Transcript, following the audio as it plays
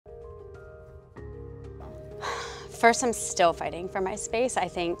First, I'm still fighting for my space. I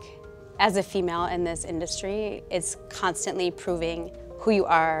think as a female in this industry, it's constantly proving who you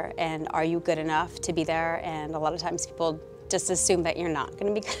are and are you good enough to be there, and a lot of times people just assume that you're not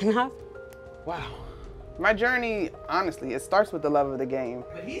going to be good enough. Wow. My journey, honestly, it starts with the love of the game.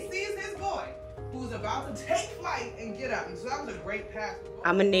 But he sees his boy who's about to take flight and get up, and so that was a great pass.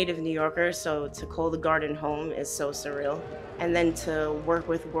 I'm a native New Yorker, so to call the Garden home is so surreal. And then to work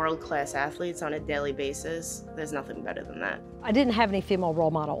with world-class athletes on a daily basis, there's nothing better than that. I didn't have any female role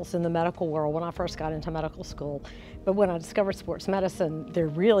models in the medical world when I first got into medical school, but when I discovered sports medicine, there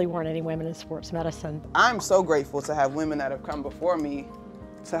really weren't any women in sports medicine. I'm so grateful to have women that have come before me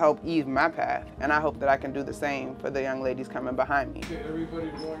to help ease my path, and I hope that I can do the same for the young ladies coming behind me. Okay, everybody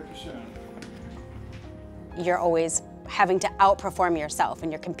 100%. You're always having to outperform yourself,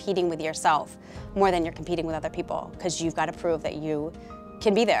 and you're competing with yourself more than you're competing with other people, because you've got to prove that you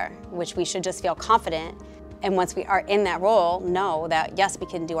can be there, which we should just feel confident. And once we are in that role, know that yes, we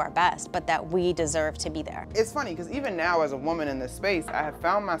can do our best, but that we deserve to be there. It's funny, because even now as a woman in this space, I have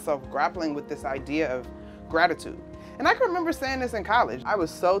found myself grappling with this idea of gratitude. And I can remember saying this in college. I was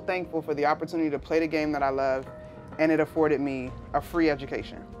so thankful for the opportunity to play the game that I loved, and it afforded me a free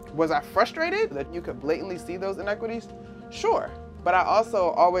education. Was I frustrated that you could blatantly see those inequities? Sure. But I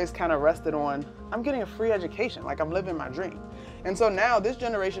also always kind of rested on, I'm getting a free education, like I'm living my dream. And so now this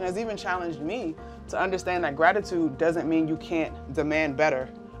generation has even challenged me to understand that gratitude doesn't mean you can't demand better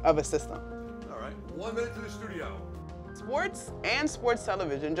of a system. All right, 1 minute to the studio. Sports and sports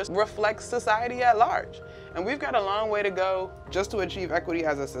television just reflects society at large. And we've got a long way to go just to achieve equity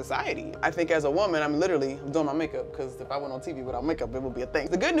as a society. I think as a woman, I'm doing my makeup, because if I went on TV without makeup, it would be a thing.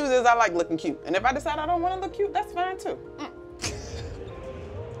 The good news is I like looking cute. And if I decide I don't want to look cute, that's fine too.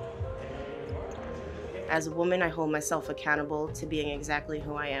 As a woman, I hold myself accountable to being exactly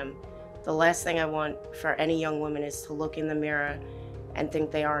who I am. The last thing I want for any young woman is to look in the mirror and think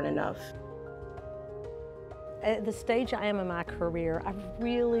they aren't enough. At the stage I am in my career, I've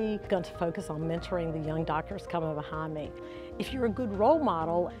really begun to focus on mentoring the young doctors coming behind me. If you're a good role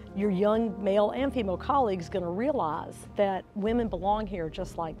model, your young male and female colleagues are going to realize that women belong here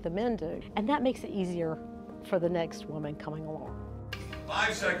just like the men do. And that makes it easier for the next woman coming along.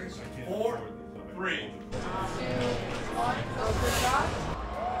 5 seconds, 4, 3. Last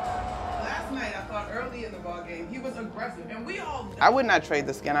night, I thought early in the ball game, he was aggressive, and we all know. I would not trade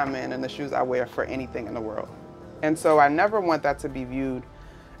the skin I'm in and the shoes I wear for anything in the world. And so I never want that to be viewed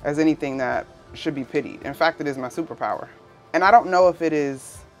as anything that should be pitied. In fact, it is my superpower. And I don't know if it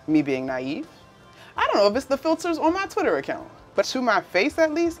is me being naive. I don't know if it's the filters on my Twitter account. But to my face,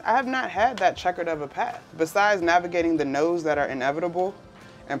 at least, I have not had that checkered of a path. Besides navigating the no's that are inevitable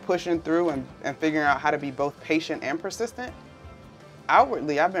and pushing through and figuring out how to be both patient and persistent,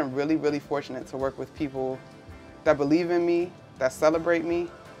 outwardly, I've been really, really fortunate to work with people that believe in me, that celebrate me.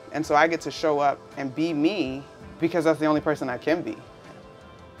 And so I get to show up and be me, because that's the only person I can be.